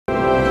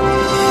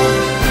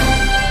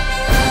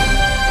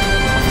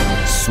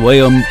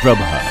Swayam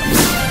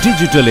Prabha.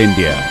 Digital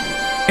India.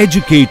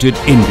 Educated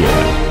India.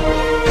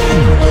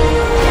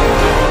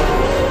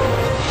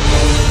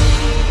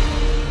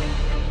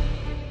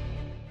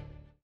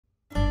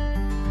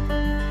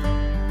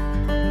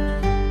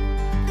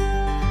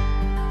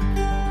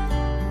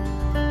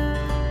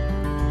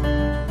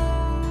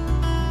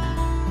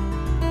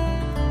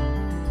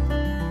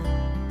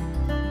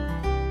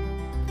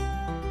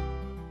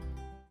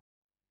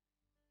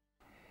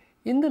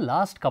 In the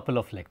last couple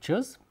of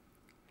lectures,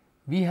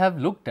 we have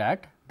looked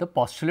at the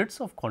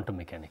postulates of quantum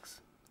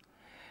mechanics.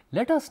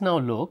 Let us now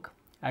look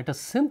at a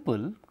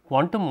simple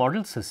quantum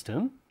model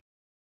system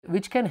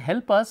which can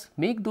help us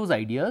make those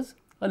ideas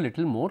a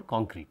little more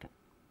concrete.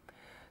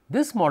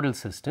 This model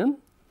system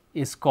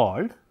is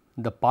called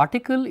the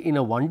particle in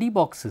a 1D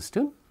box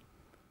system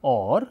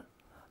or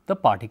the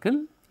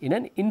particle in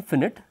an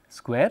infinite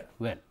square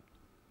well.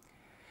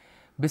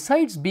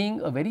 Besides being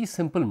a very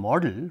simple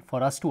model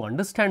for us to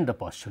understand the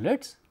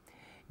postulates,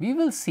 we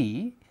will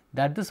see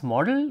that this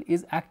model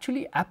is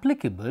actually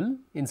applicable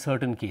in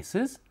certain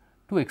cases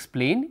to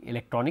explain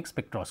electronic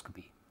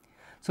spectroscopy.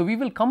 So, we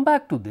will come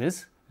back to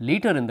this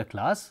later in the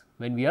class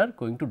when we are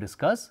going to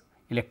discuss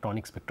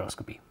electronic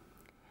spectroscopy.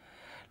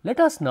 Let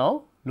us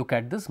now look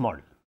at this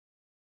model.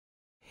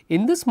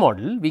 In this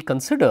model, we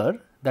consider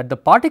that the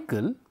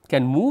particle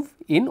can move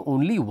in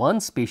only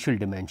one spatial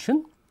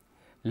dimension,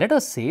 let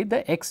us say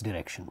the x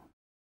direction.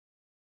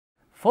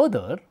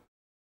 Further,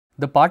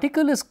 the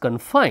particle is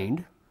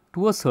confined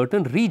to a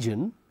certain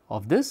region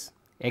of this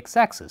x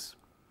axis.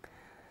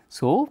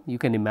 So, you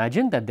can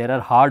imagine that there are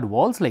hard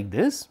walls like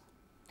this,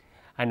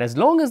 and as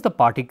long as the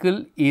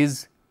particle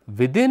is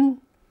within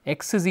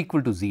x is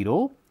equal to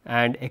 0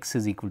 and x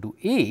is equal to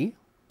a,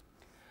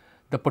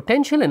 the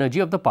potential energy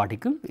of the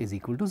particle is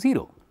equal to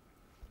 0.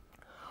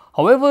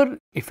 However,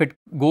 if it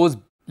goes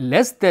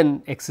less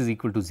than x is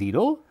equal to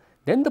 0,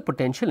 then the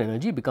potential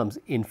energy becomes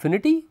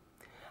infinity,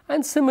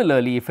 and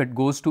similarly if it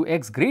goes to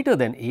x greater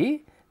than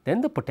a,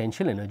 then the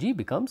potential energy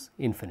becomes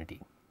infinity.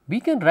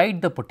 We can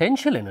write the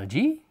potential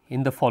energy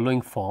in the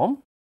following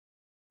form: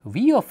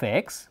 V of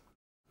x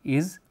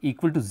is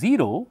equal to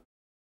 0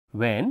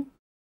 when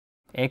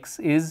x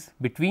is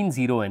between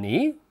 0 and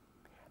a,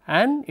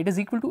 and it is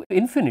equal to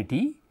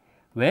infinity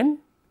when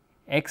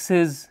x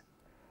is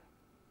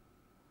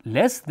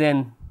less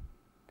than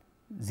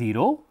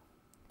 0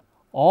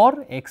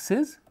 or x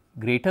is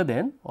greater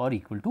than or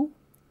equal to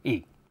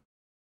a.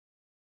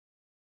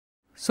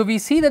 So, we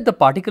see that the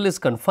particle is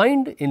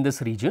confined in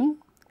this region,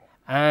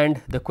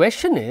 and the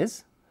question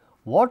is,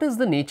 what is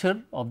the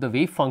nature of the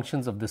wave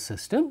functions of this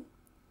system,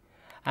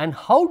 and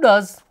how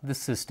does this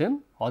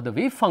system or the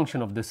wave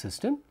function of this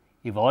system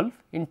evolve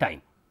in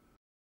time?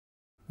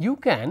 You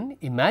can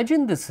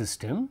imagine this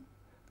system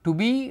to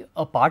be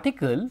a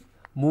particle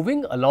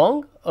moving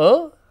along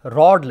a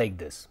rod like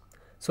this.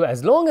 So,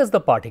 as long as the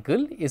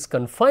particle is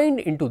confined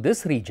into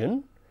this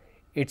region,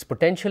 its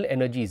potential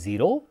energy is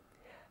 0,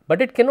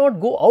 but it cannot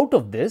go out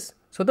of this.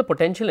 So, the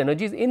potential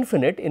energy is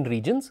infinite in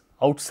regions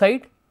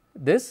outside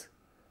this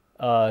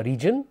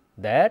region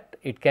that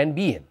it can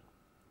be in.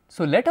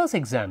 So, let us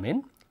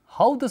examine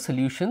how the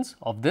solutions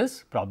of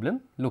this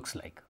problem looks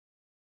like.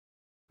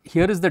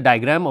 Here is the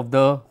diagram of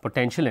the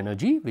potential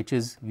energy, which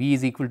is V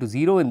is equal to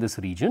 0 in this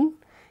region,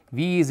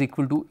 V is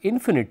equal to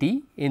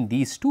infinity in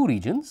these two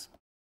regions.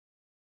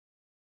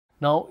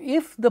 Now,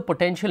 if the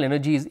potential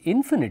energy is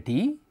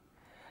infinity,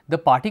 the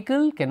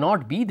particle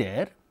cannot be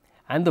there,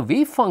 and the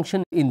wave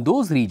function in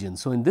those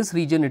regions. So, in this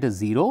region it is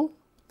 0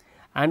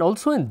 and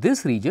also in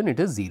this region it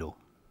is 0.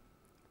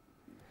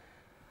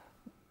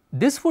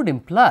 This would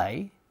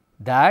imply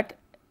that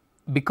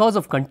because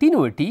of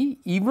continuity,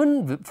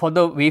 even for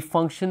the wave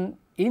function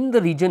in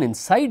the region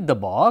inside the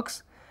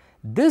box,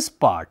 this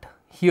part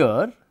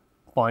here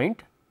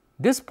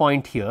this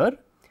point here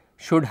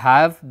should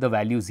have the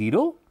value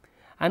 0,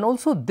 and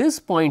also this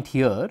point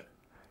here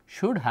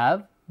should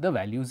have the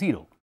value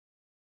 0.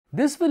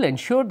 This will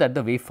ensure that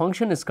the wave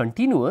function is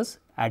continuous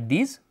at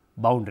these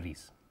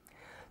boundaries.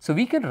 So,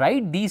 we can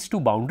write these two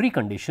boundary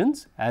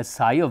conditions as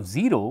psi of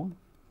 0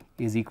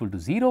 is equal to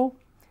 0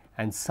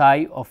 and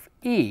psi of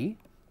a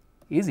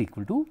is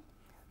equal to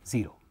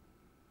 0.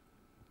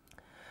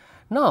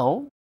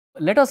 Now,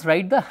 let us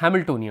write the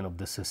Hamiltonian of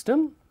the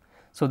system.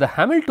 So, the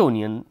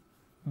Hamiltonian,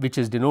 which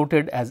is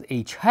denoted as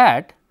h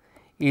hat,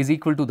 is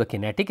equal to the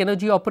kinetic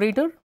energy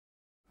operator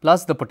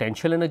plus the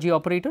potential energy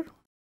operator.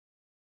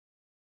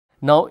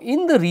 Now,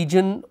 in the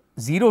region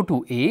 0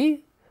 to a,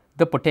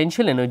 the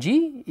potential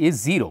energy is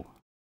 0.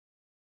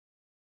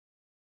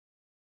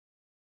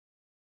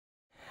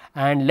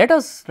 And let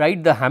us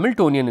write the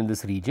Hamiltonian in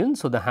this region.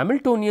 So, the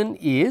Hamiltonian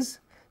is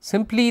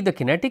simply the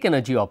kinetic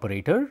energy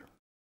operator,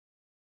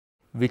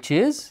 which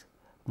is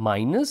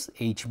minus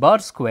h bar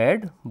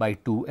squared by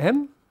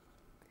 2m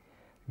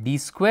d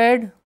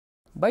squared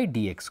by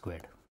dx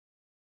squared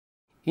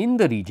in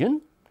the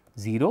region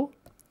 0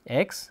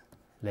 x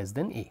less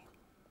than a.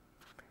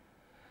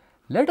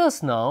 Let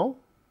us now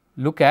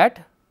look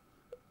at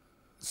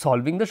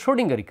solving the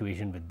Schrodinger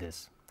equation with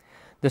this.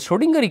 The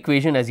Schrodinger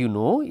equation, as you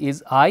know,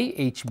 is I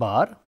h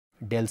bar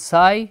del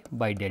psi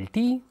by del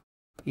t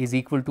is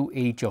equal to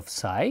h of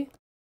psi,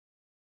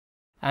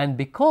 and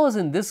because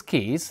in this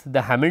case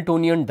the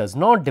Hamiltonian does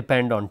not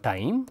depend on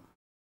time,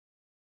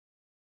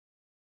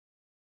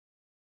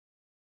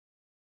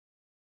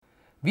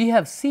 we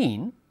have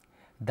seen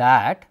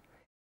that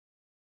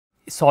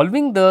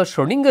solving the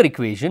Schrodinger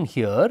equation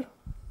here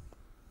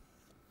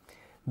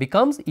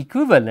becomes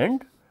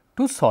equivalent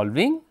to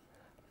solving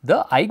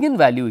the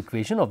eigenvalue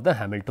equation of the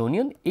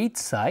Hamiltonian h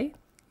psi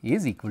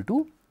is equal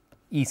to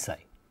E psi.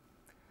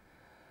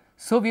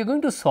 So, we are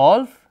going to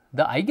solve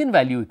the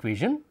eigenvalue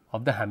equation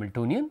of the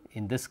Hamiltonian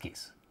in this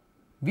case.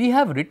 We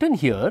have written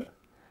here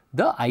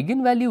the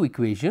eigenvalue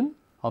equation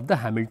of the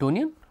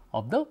Hamiltonian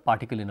of the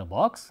particle in a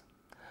box.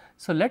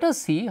 So, let us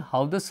see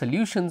how the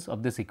solutions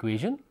of this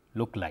equation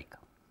look like.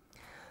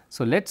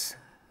 So, let us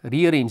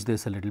rearrange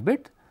this a little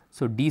bit.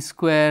 So, d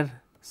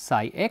square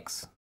psi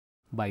x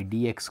by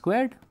dx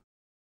squared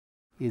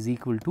is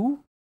equal to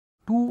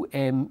 2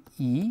 m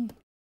e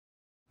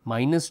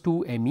minus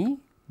 2 m e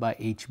by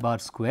h bar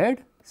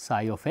squared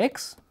psi of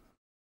x.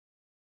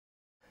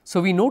 So,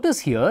 we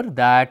notice here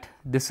that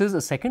this is a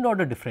second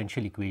order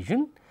differential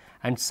equation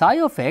and psi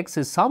of x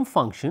is some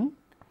function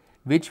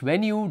which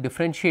when you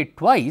differentiate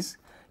twice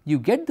you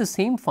get the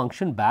same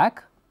function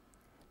back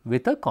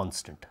with a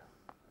constant.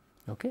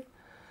 Okay.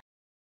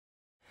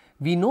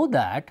 We know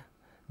that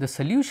the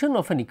solution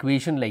of an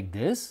equation like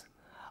this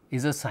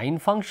is a sine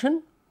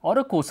function or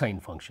a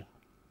cosine function.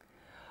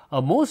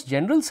 A most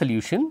general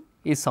solution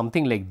is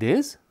something like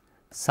this: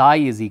 psi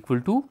is equal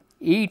to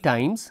a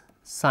times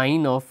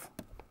sine of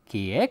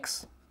k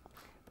x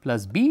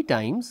plus b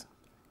times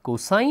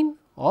cosine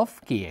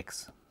of k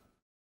x.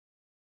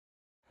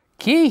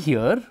 K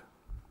here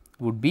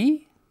would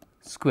be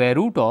square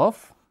root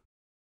of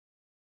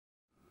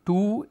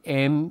 2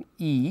 m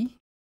e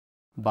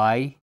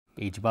by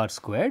h bar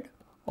squared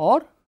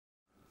or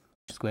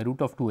square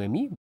root of 2 m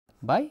e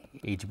by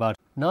h bar.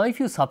 Now, if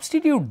you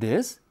substitute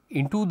this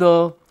into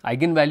the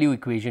eigenvalue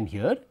equation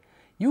here,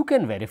 you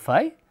can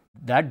verify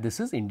that this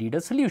is indeed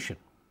a solution.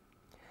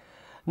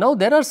 Now,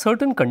 there are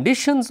certain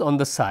conditions on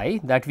the psi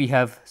that we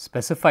have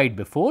specified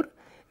before,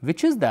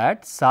 which is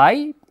that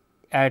psi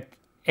at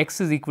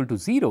x is equal to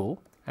 0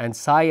 and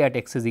psi at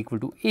x is equal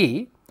to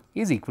a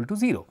is equal to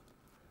 0.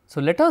 So,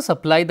 let us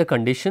apply the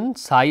condition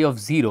psi of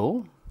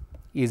 0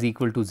 is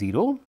equal to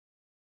 0.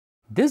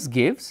 This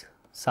gives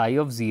psi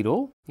of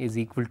 0 is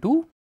equal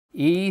to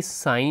a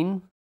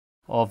sine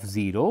of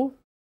 0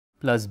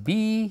 plus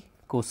b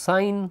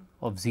cosine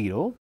of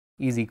 0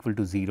 is equal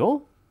to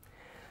 0.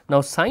 Now,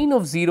 sine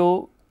of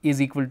 0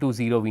 is equal to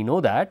 0, we know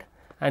that,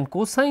 and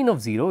cosine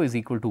of 0 is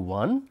equal to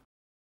 1.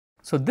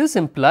 So, this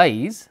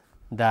implies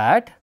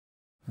that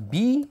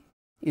b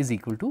is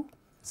equal to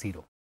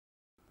 0.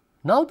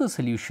 Now, the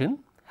solution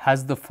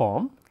has the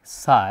form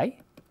psi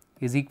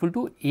is equal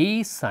to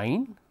a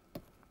sine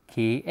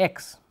k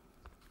x.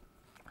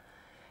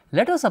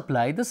 Let us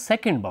apply the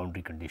second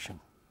boundary condition,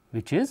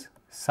 which is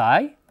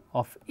psi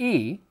of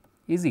a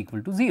is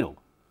equal to 0.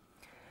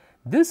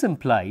 This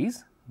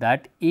implies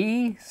that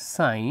a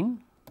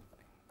sine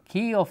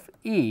k of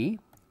a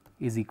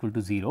is equal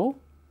to 0.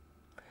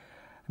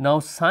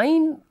 Now,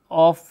 sine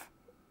of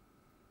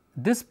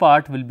this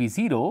part will be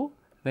 0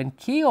 when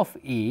k of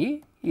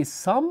a is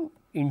some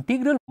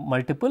integral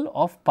multiple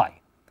of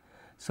pi.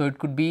 So, it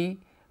could be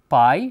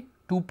pi,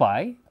 2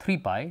 pi, 3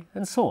 pi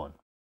and so on.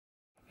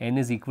 N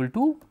is equal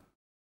to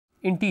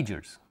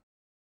integers.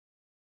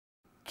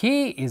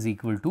 K is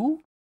equal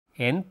to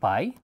n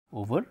pi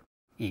over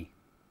a.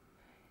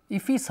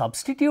 If we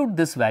substitute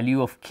this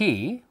value of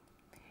k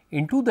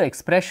into the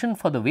expression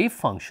for the wave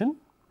function,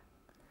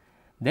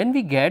 then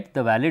we get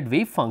the valid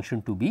wave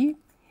function to be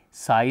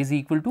psi is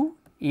equal to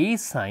a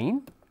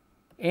sine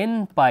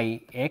n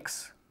pi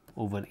x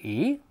over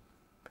a,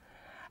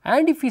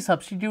 and if we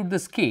substitute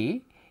this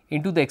k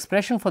into the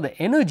expression for the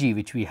energy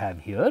which we have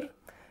here,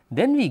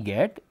 then we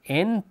get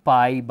n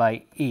pi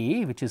by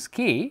a, which is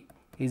k,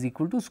 is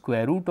equal to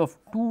square root of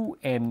 2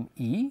 m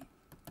e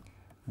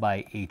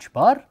by h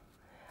bar,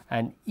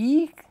 and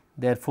e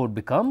therefore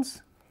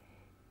becomes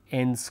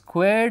n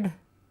squared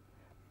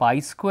pi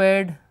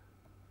squared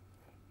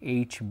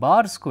h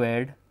bar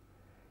squared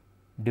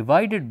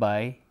divided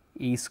by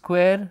a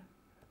square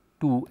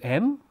 2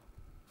 m,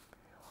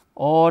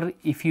 or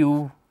if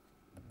you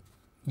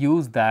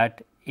use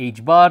that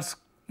h bar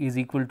is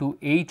equal to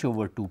h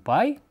over 2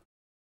 pi,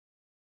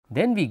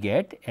 then we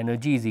get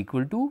energy is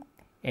equal to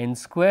n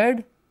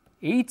squared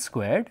h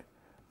squared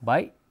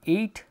by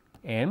 8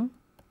 m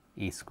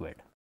a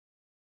squared.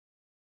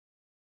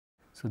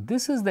 So,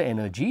 this is the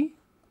energy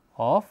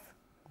of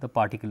the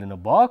particle in a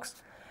box,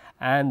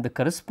 and the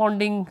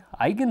corresponding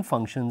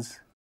eigenfunctions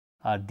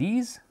are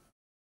these,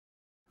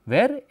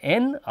 where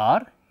n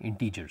are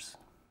integers.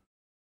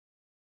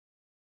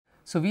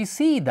 So, we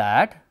see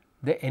that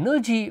the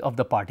energy of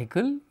the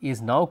particle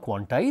is now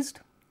quantized.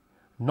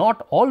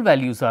 Not all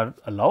values are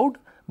allowed,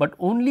 but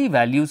only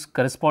values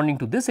corresponding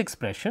to this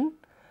expression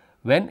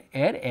when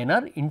n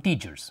are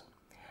integers.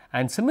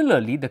 And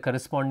similarly, the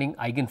corresponding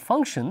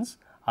eigenfunctions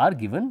are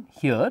given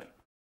here,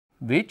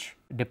 which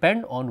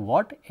depend on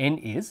what n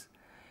is,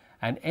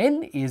 and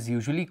n is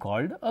usually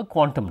called a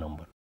quantum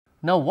number.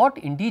 Now, what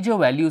integer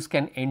values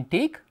can n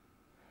take?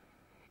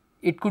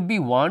 It could be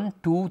 1,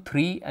 2,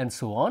 3 and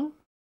so on.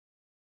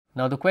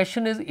 Now, the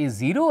question is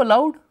 0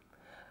 allowed?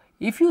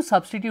 If you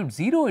substitute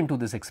 0 into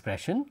this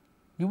expression,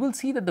 you will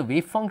see that the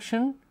wave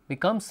function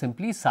becomes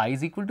simply psi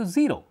is equal to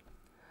 0.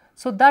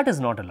 So, that is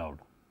not allowed.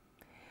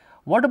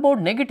 What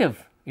about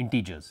negative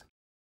integers?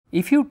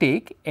 If you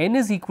take n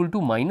is equal to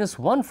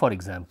 -1 for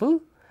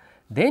example,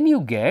 then you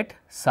get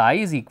psi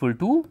is equal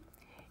to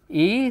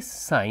a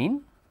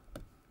sine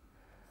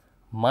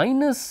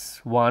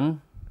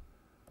 -1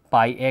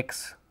 pi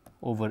x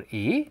over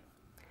a,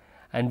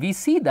 and we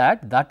see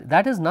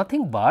that is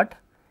nothing but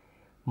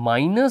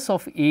minus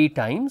of a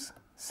times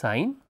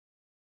sine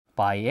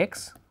pi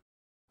x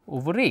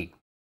over a.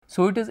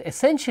 So, it is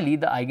essentially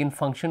the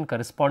eigenfunction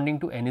corresponding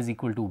to n is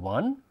equal to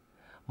 1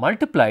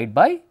 multiplied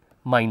by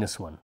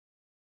 -1,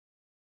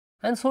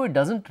 and so it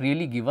does not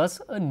really give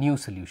us a new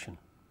solution.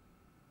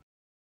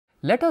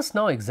 Let us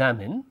now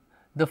examine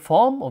the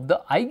form of the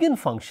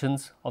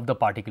eigenfunctions of the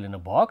particle in a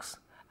box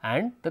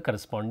and the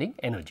corresponding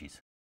energies.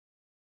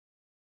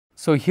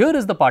 So, here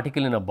is the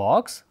particle in a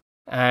box,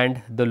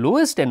 and the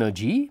lowest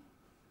energy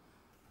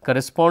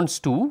corresponds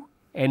to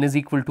n is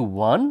equal to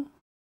 1,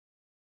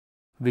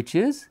 which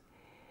is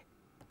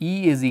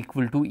E is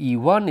equal to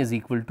E1 is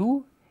equal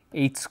to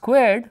h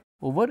squared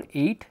over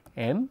 8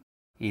 m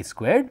a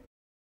squared.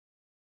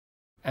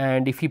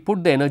 And if we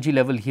put the energy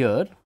level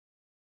here,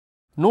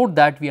 note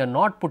that we are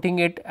not putting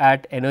it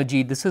at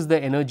energy, this is the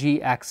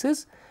energy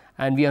axis,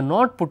 and we are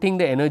not putting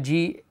the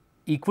energy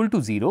equal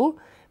to 0,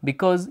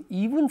 because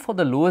even for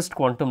the lowest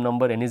quantum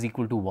number n is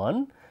equal to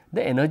 1,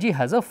 the energy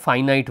has a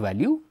finite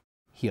value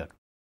here.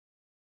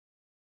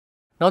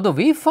 Now, the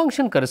wave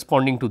function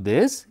corresponding to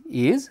this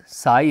is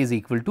psi is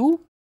equal to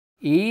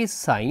a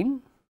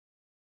sine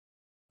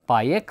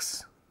pi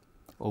x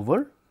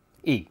over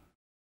a.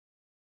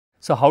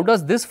 So, how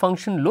does this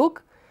function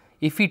look?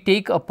 If we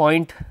take a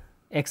point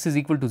x is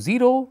equal to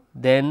 0,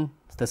 then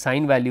the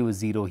sine value is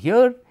 0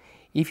 here.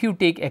 If you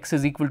take x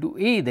is equal to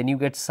a, then you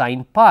get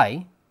sine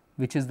pi,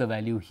 which is the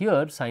value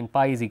here, sine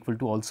pi is equal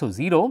to also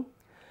 0.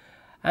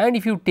 And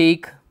if you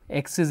take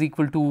x is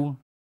equal to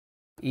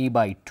a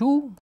by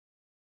 2,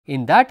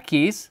 in that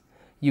case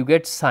you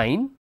get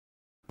sine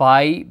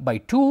pi by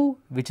 2,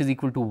 which is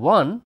equal to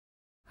 1,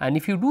 and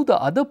if you do the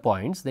other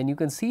points, then you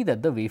can see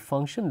that the wave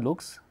function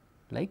looks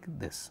like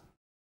this.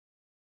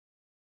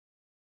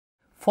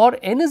 For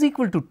n is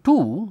equal to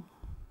 2,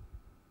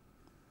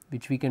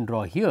 which we can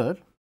draw here,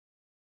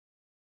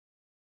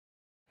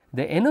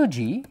 the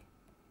energy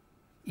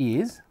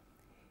is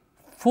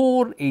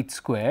 4 h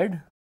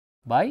squared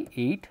by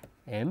 8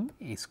 m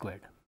a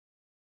squared,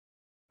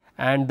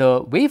 and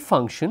the wave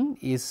function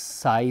is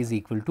psi is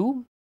equal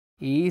to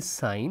a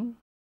sine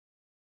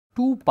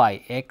 2 pi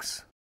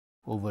x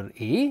over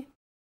a,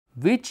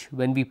 which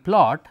when we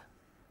plot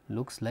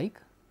looks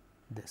like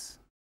this.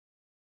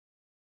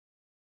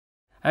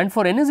 And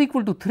for n is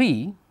equal to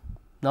 3,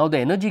 now the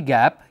energy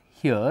gap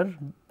here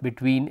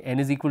between n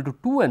is equal to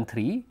 2 and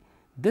 3,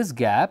 this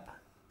gap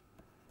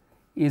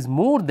is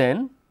more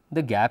than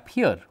the gap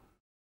here,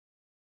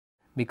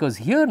 because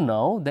here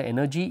now the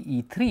energy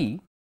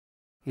E3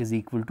 is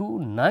equal to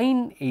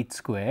 9 h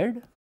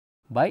squared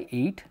by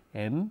 8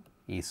 m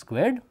a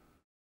squared.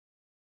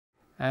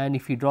 And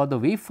if we draw the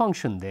wave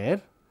function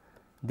there,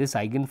 this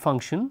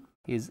eigenfunction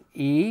is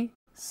a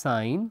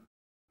sine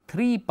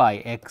 3 pi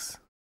x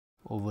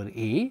over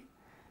a,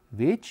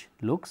 which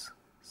looks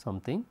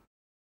something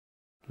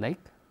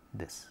like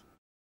this.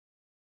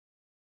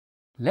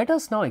 Let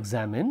us now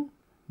examine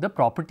the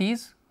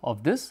properties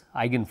of this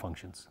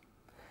eigenfunctions.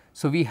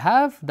 So, we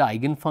have the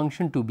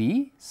eigenfunction to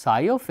be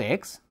psi of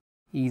x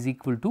is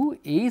equal to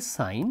a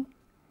sine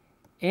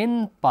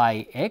n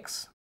pi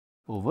x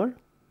over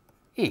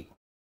a.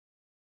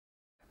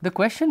 The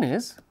question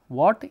is,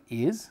 what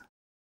is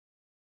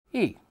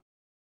a?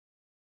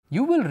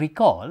 You will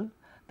recall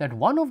that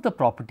one of the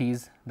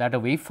properties that a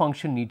wave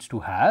function needs to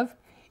have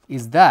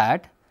is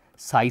that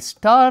psi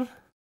star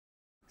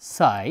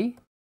psi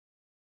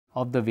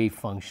of the wave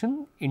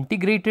function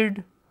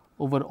integrated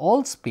over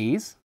all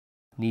space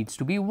needs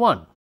to be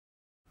 1,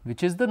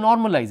 which is the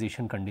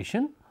normalization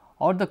condition,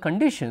 or the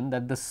condition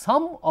that the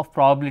sum of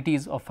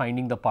probabilities of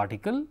finding the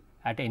particle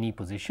at any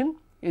position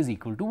is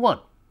equal to 1.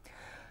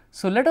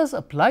 So, let us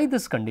apply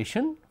this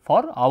condition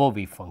for our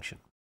wave function.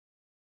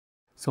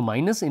 So,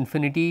 minus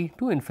infinity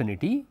to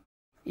infinity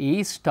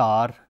a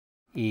star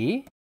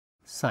a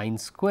sine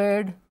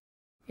squared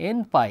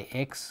n pi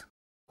x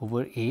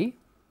over a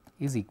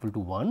is equal to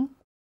 1,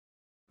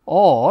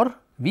 or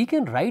we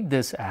can write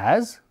this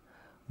as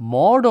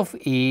mod of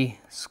a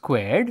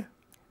squared,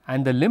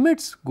 and the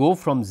limits go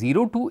from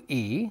 0 to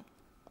a,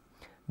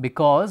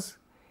 because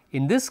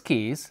in this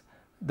case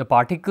the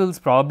particle's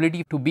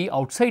probability to be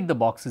outside the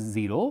box is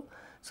 0.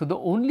 So, the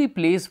only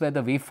place where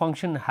the wave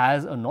function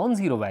has a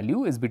non-zero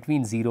value is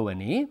between 0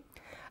 and a,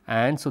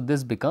 and so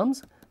this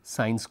becomes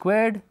sine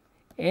squared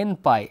n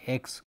pi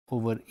x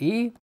over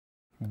a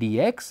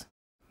dx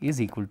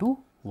is equal to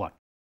 1.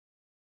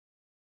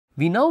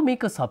 We now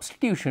make a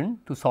substitution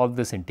to solve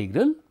this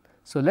integral.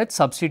 So, let us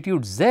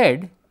substitute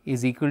z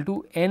is equal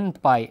to n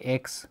pi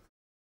x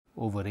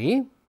over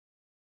a.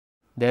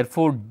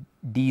 Therefore,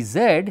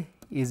 dz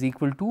is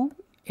equal to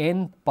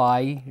n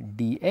pi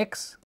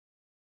dx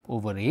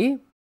over a,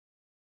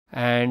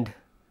 and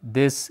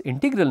this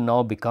integral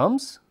now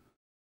becomes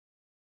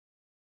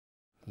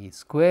a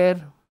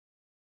square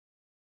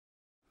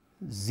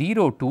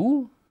 0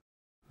 to,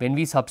 when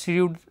we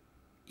substitute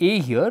a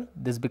here,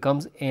 this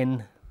becomes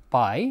n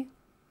pi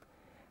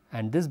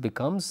and this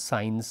becomes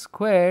sine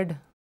squared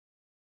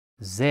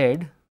z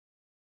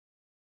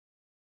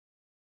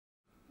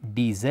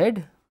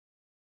dz,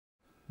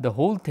 the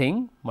whole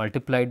thing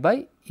multiplied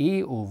by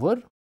a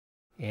over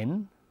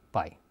n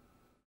pi.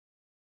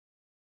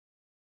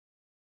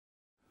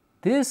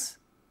 This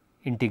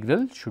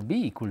integral should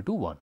be equal to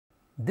 1.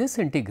 This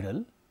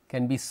integral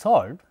can be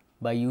solved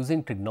by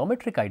using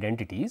trigonometric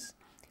identities,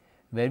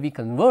 where we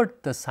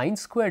convert the sine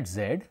squared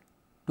z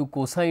to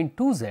cosine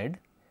 2z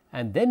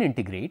and then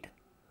integrate,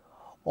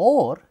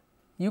 or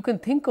you can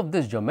think of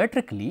this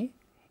geometrically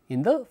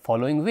in the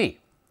following way.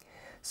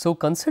 So,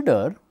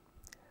 consider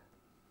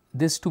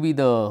this to be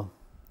the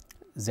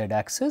z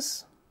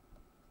axis,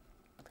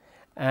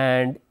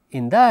 and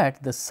in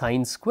that the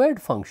sine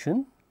squared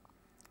function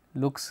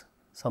looks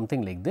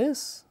something like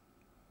this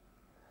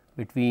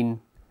between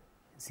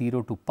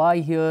 0 to pi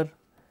here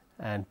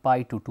and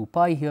pi to 2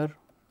 pi here,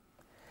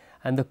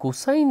 and the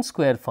cosine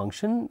square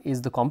function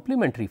is the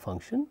complementary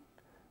function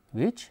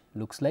which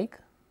looks like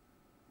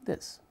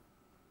this.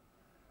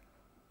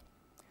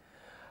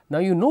 Now,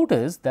 you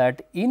notice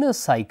that in a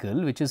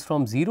cycle which is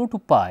from 0 to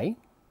pi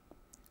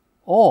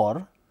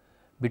or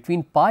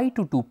between pi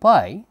to 2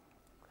 pi,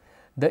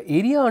 the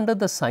area under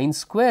the sine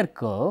square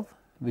curve,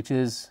 which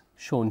is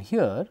shown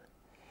here,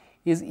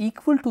 is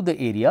equal to the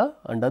area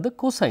under the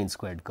cosine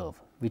squared curve,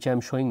 which I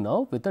am showing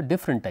now with a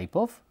different type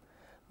of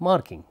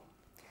marking.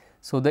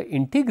 So, the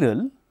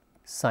integral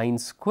sine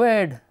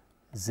squared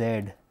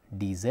z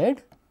dz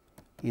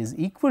is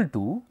equal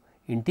to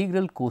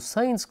integral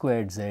cosine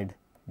squared z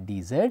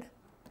dz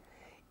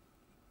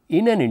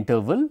in an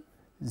interval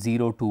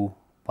 0 to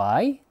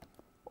pi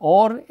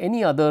or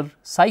any other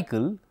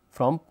cycle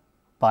from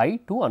pi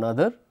to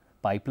another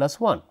pi plus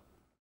 1.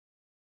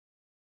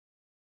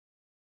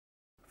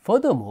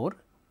 Furthermore,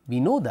 we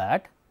know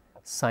that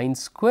sine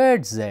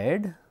squared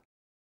z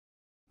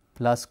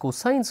plus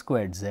cosine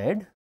squared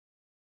z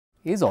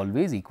is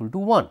always equal to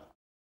 1.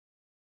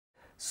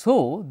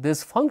 So,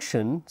 this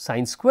function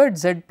sine squared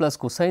z plus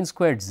cosine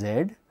squared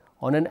z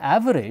on an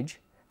average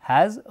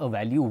has a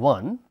value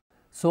 1.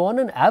 So, on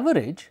an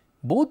average,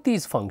 both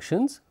these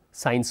functions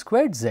sine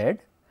squared z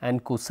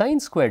and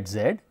cosine squared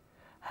z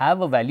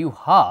have a value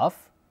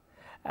half,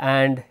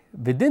 and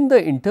within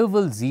the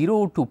interval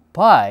 0 to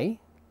pi,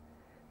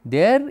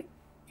 their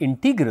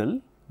integral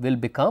will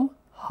become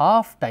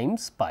half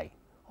times pi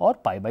or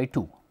pi by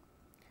 2.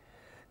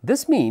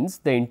 This means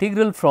the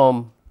integral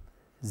from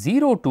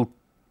 0 to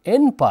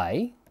n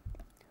pi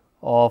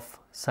of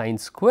sine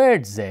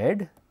squared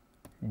z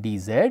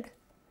dz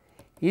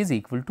is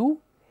equal to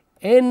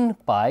n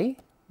pi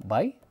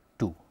by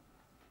 2.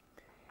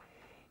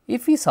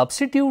 If we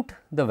substitute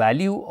the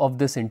value of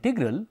this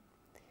integral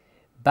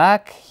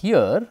back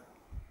here,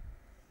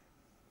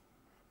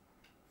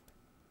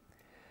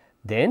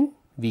 then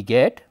we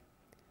get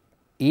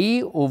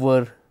a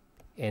over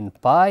n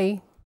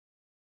pi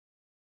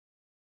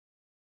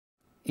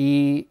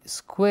a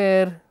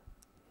square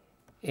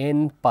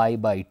n pi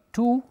by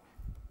 2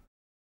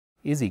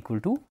 is equal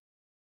to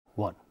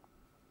 1.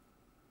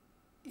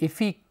 If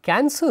we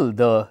cancel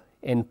the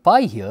n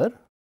pi here,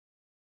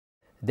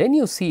 then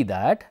you see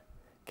that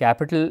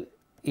capital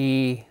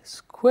A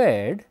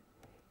squared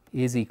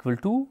is equal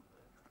to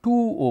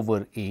 2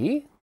 over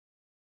a,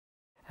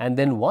 and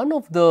then one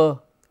of the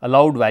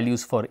allowed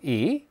values for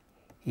a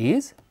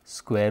is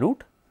square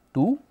root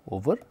 2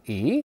 over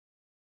a.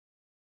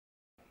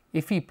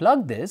 If we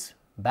plug this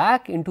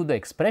back into the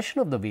expression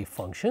of the wave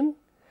function,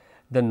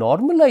 the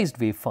normalized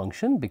wave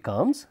function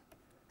becomes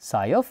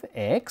psi of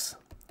x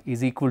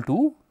is equal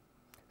to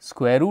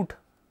square root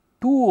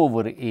 2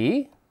 over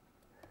a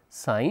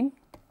sine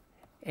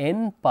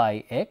n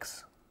pi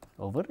x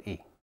over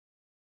a,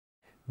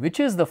 which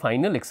is the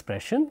final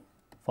expression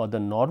for the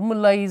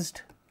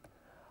normalized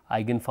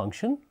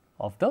eigenfunction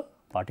of the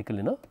particle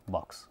in a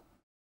box.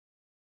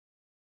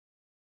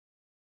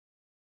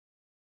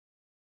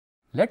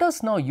 Let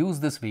us now use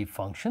this wave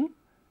function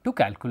to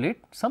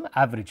calculate some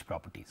average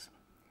properties.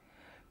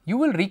 You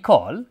will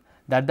recall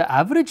that the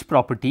average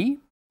property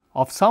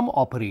of some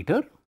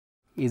operator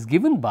is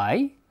given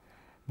by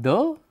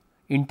the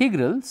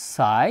integral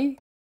psi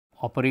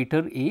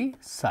operator a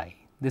psi.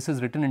 This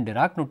is written in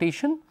Dirac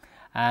notation,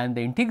 and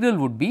the integral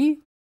would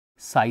be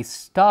psi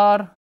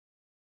star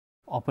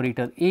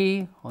operator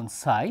a on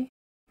psi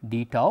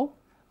d tau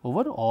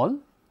over all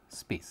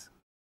space.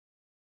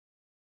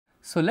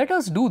 So, let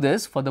us do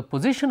this for the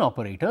position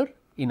operator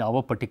in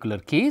our particular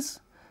case.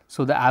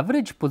 So, the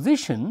average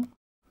position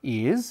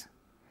is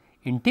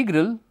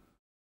integral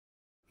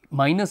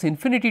minus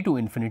infinity to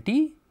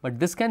infinity, but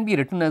this can be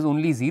written as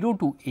only 0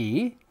 to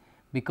a,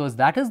 because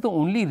that is the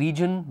only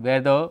region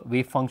where the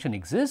wave function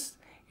exists.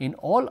 In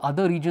all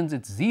other regions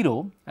it is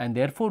 0 and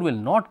therefore, will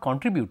not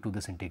contribute to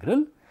this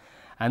integral,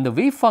 and the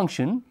wave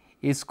function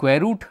is square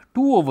root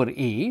 2 over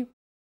a,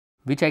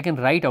 which I can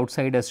write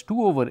outside as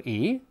 2 over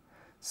a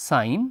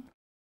sine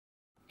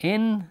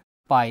n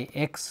pi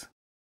x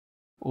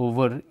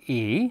over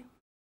a,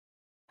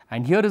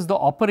 and here is the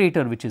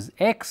operator which is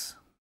x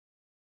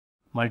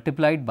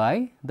multiplied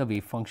by the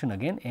wave function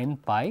again n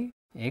pi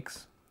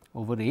x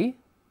over a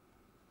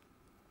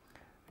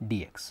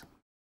dx,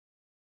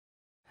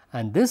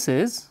 and this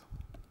is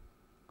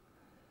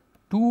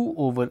 2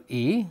 over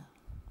a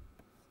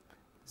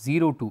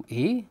 0 to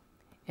a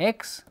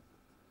x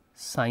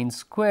sine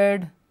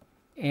squared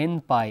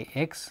n pi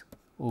x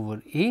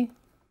over a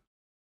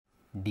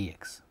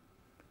dx.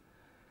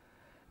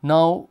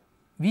 Now,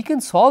 we can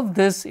solve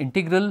this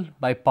integral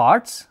by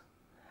parts,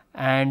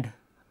 and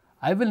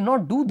I will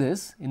not do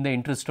this in the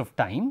interest of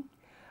time,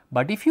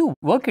 but if you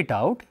work it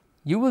out,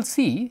 you will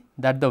see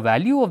that the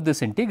value of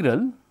this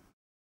integral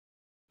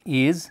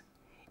is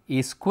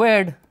a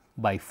squared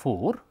by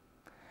 4,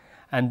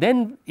 and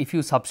then if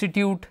you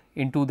substitute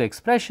into the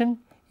expression,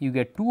 you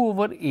get 2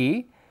 over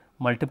a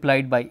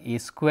multiplied by a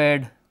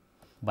squared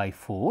by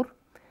 4,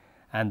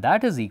 and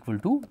that is equal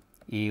to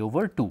a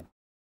over 2.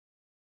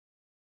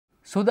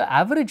 So, the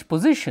average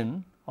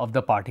position of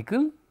the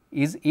particle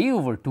is a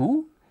over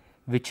 2,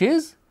 which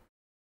is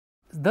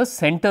the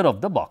center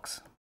of the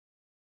box.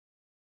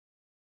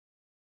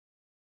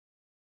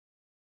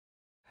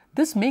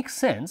 This makes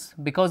sense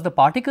because the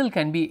particle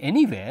can be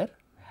anywhere,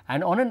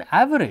 and on an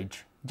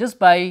average, just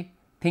by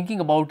thinking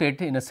about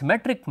it in a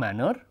symmetric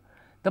manner,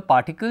 the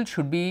particle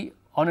should be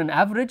on an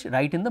average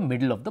right in the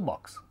middle of the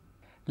box.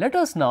 Let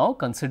us now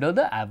consider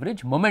the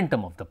average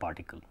momentum of the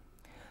particle.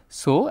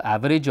 So,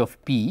 average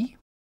of P,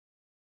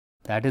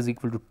 that is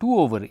equal to 2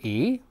 over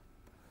a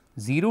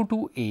 0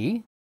 to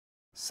a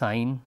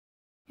sine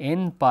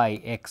n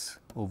pi x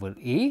over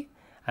a,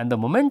 and the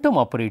momentum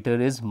operator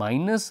is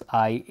minus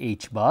I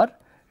h bar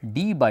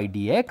d by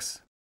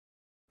dx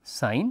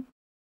sine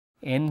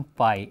n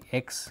pi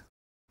x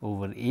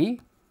over a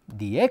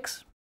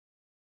dx.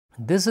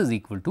 This is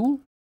equal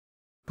to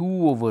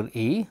 2 over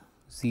a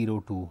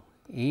 0 to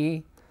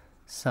a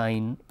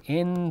sine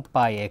n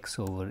pi x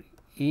over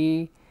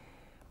a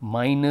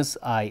minus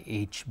I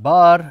h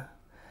bar,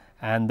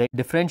 and the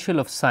differential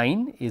of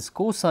sine is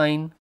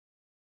cosine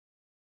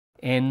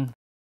n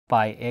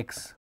pi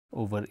x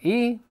over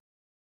a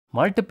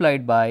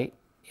multiplied by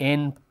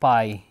n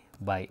pi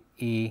by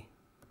a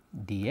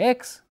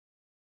dx,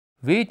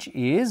 which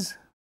is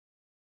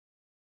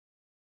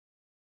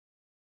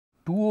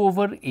 2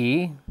 over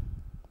a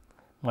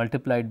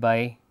multiplied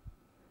by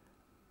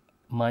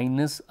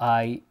minus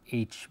I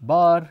h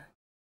bar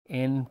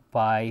n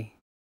pi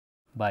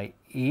by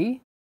a,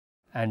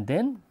 and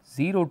then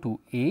 0 to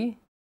a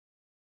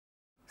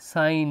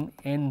sine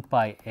n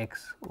pi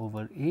x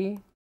over a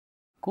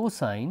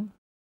cosine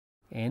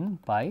n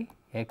pi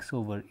x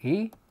over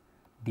a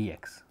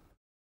dx.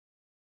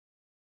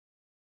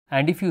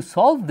 And if you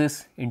solve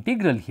this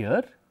integral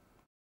here,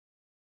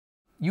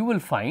 you will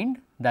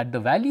find that the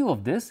value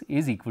of this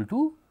is equal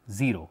to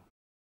 0.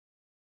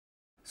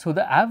 So,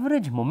 the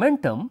average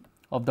momentum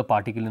of the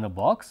particle in a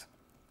box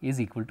is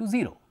equal to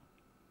 0.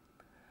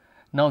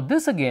 Now,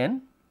 this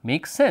again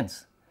makes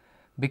sense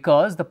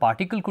because the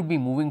particle could be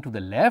moving to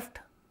the left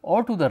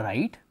or to the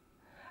right,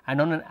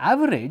 and on an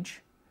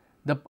average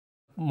the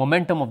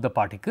momentum of the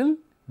particle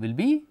will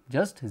be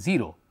just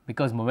 0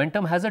 because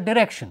momentum has a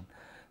direction.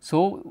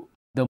 So,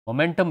 the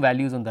momentum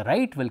values on the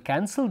right will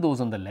cancel those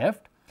on the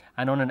left,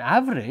 and on an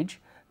average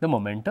the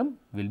momentum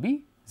will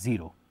be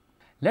 0.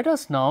 Let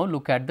us now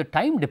look at the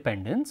time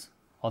dependence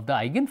of the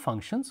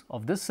eigenfunctions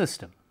of this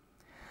system.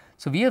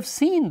 So, we have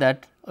seen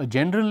that a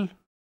general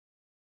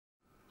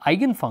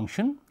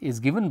eigenfunction is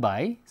given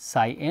by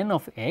psi n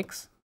of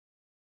x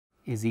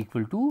is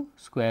equal to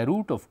square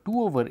root of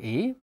 2 over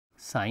a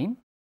sine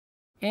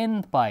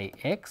n pi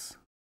x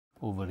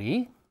over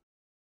a.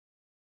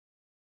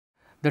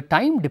 The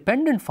time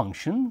dependent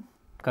function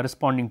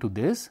corresponding to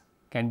this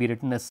can be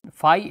written as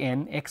phi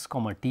n x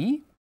comma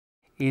t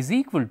is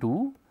equal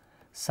to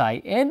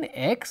psi n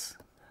x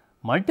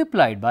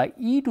multiplied by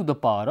e to the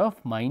power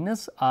of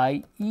minus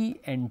I e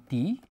n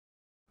t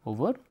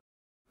over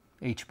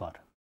h bar.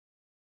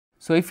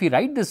 So, if we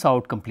write this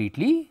out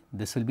completely,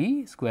 this will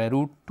be square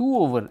root 2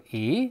 over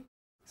a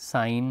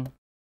sine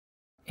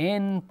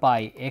n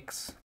pi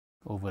x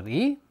over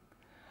a,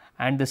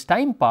 and this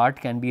time part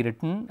can be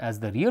written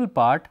as the real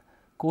part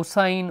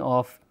cosine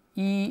of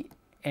e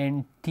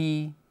n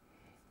t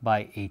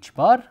by h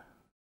bar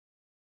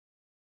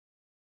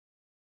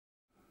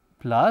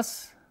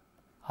plus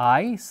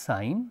I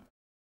sine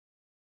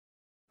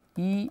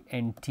e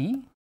n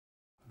t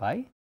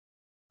by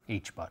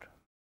h bar.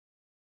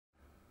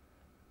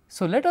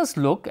 So, let us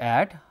look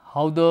at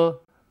how the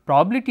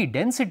probability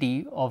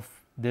density of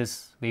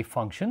this wave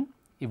function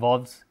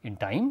evolves in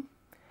time,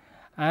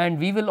 and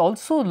we will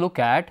also look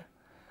at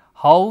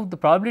how the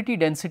probability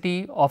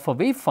density of a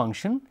wave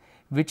function,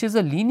 which is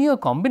a linear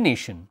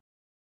combination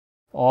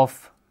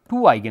of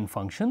two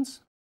eigenfunctions,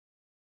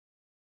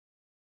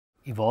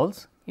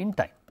 evolves in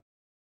time.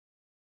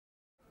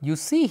 You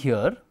see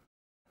here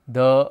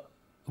the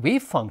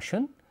wave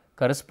function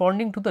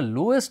corresponding to the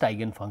lowest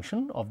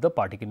eigenfunction of the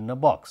particle in a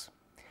box,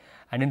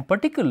 and in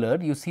particular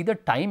you see the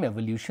time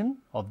evolution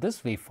of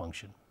this wave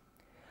function.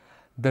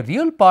 The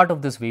real part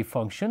of this wave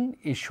function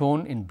is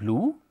shown in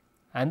blue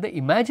and the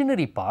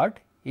imaginary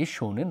part is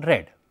shown in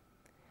red.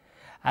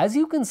 As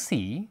you can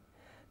see,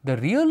 the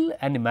real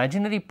and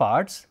imaginary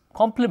parts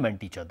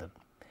complement each other,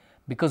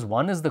 because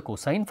one is the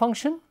cosine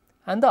function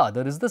and the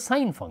other is the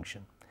sine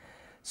function.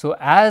 So,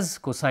 as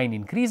cosine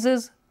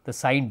increases, the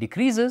sine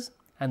decreases,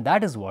 and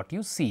that is what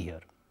you see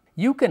here.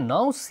 You can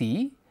now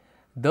see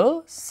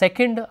the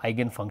second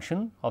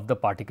eigenfunction of the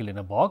particle in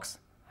a box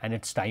and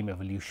its time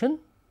evolution.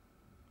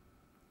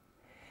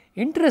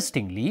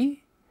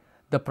 Interestingly,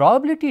 the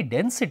probability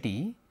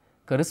density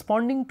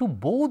corresponding to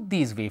both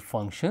these wave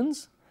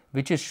functions,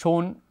 which is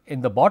shown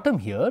in the bottom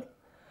here,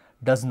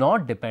 does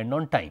not depend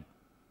on time.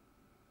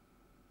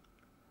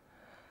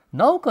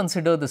 Now,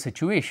 consider the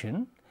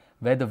situation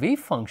where the wave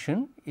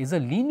function is a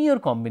linear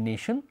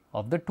combination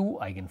of the two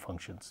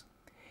eigenfunctions.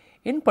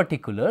 In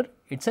particular,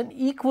 it is an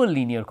equal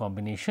linear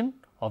combination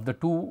of the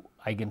two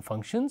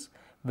eigenfunctions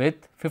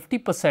with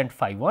 50%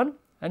 phi 1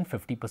 and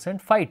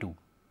 50% phi 2.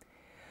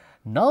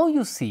 Now,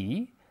 you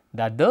see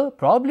that the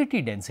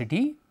probability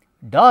density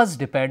does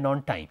depend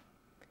on time,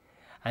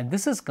 and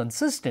this is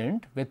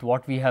consistent with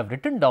what we have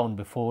written down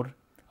before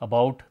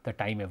about the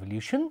time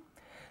evolution,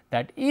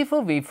 that if a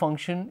wave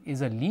function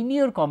is a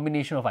linear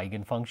combination of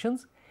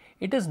eigenfunctions,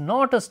 it is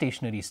not a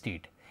stationary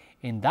state.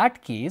 In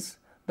that case,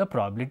 the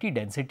probability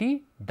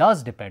density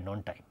does depend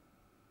on time.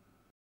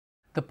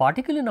 The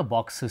particle in a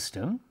box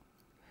system,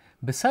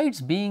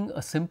 besides being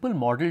a simple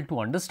model to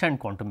understand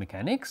quantum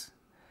mechanics,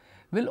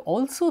 will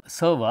also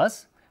serve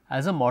us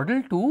as a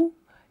model to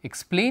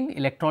explain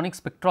electronic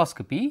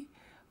spectroscopy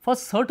for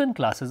certain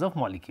classes of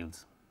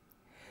molecules.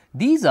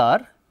 These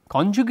are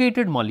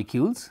conjugated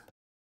molecules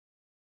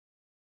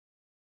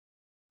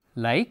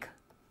like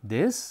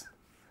this,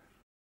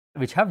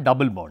 which have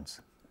double bonds.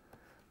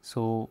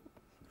 So,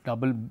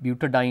 double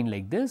butadiene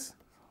like this,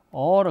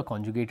 or a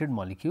conjugated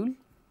molecule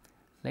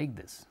like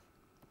this.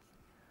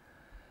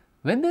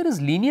 When there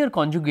is linear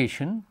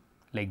conjugation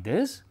like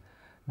this,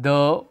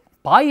 the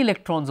pi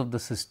electrons of the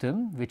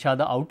system, which are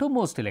the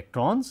outermost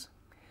electrons,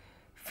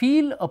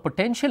 feel a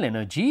potential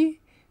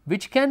energy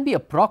which can be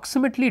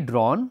approximately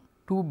drawn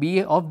to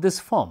be of this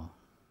form.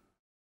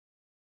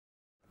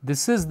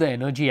 This is the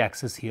energy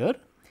axis here,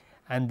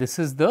 and this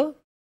is the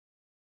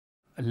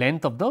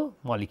length of the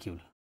molecule.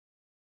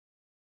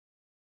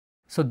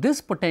 So,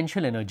 this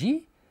potential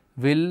energy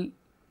will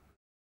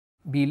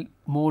be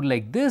more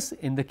like this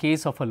in the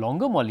case of a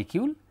longer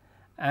molecule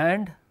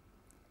and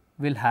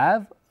will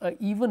have a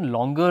even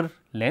longer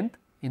length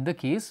in the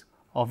case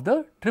of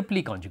the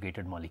triply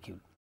conjugated molecule.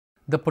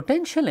 The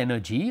potential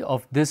energy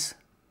of this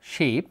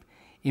shape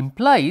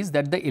implies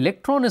that the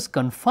electron is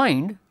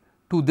confined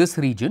to this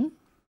region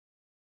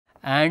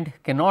and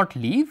cannot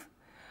leave,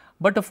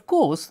 but of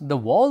course, the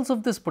walls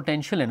of this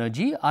potential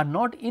energy are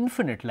not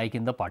infinite like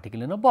in the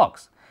particle in a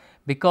box,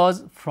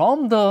 because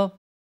from the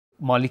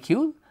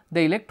molecule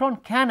the electron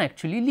can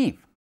actually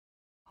leave.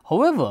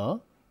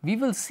 However, we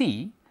will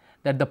see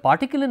that the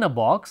particle in a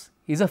box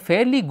is a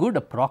fairly good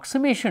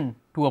approximation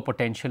to a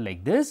potential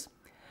like this,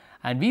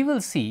 and we will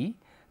see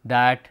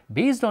that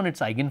based on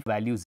its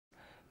eigenvalues,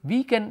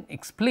 we can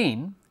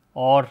explain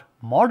or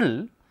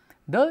model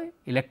the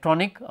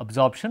electronic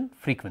absorption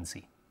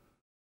frequency.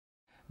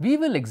 We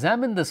will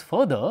examine this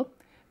further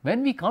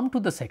when we come to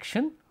the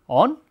section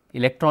on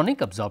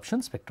electronic absorption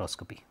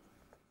spectroscopy.